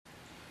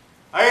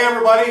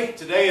everybody.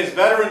 Today is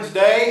Veterans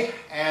Day,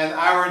 and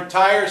our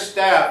entire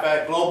staff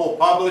at Global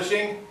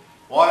Publishing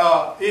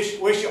want to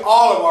wish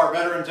all of our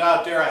veterans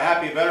out there a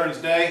happy Veterans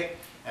Day.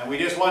 And we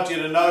just want you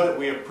to know that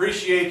we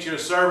appreciate your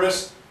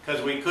service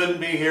because we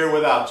couldn't be here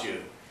without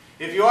you.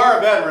 If you are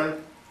a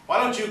veteran, why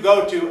don't you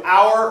go to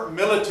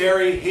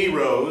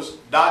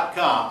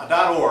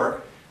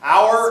ourmilitaryheroes.org.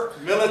 Our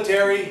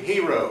Military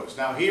Heroes.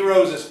 Now,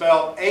 heroes is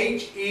spelled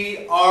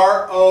H-E-R-O-E-S.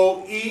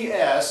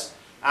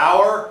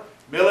 Ourmilitaryheroes.org.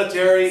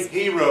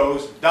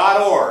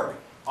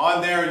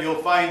 On there you'll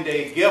find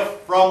a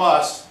gift from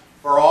us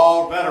for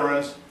all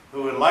veterans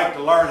who would like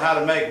to learn how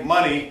to make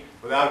money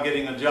without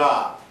getting a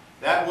job.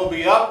 That will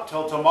be up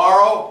till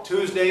tomorrow,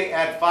 Tuesday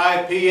at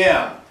 5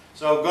 p.m.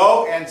 So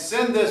go and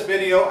send this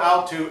video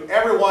out to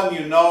everyone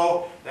you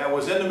know that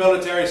was in the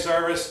military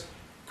service,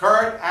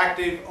 current,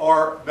 active,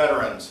 or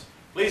veterans.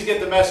 Please get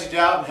the message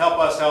out and help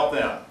us help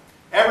them.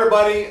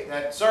 Everybody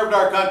that served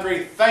our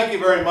country, thank you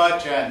very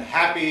much and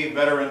happy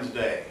Veterans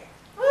Day.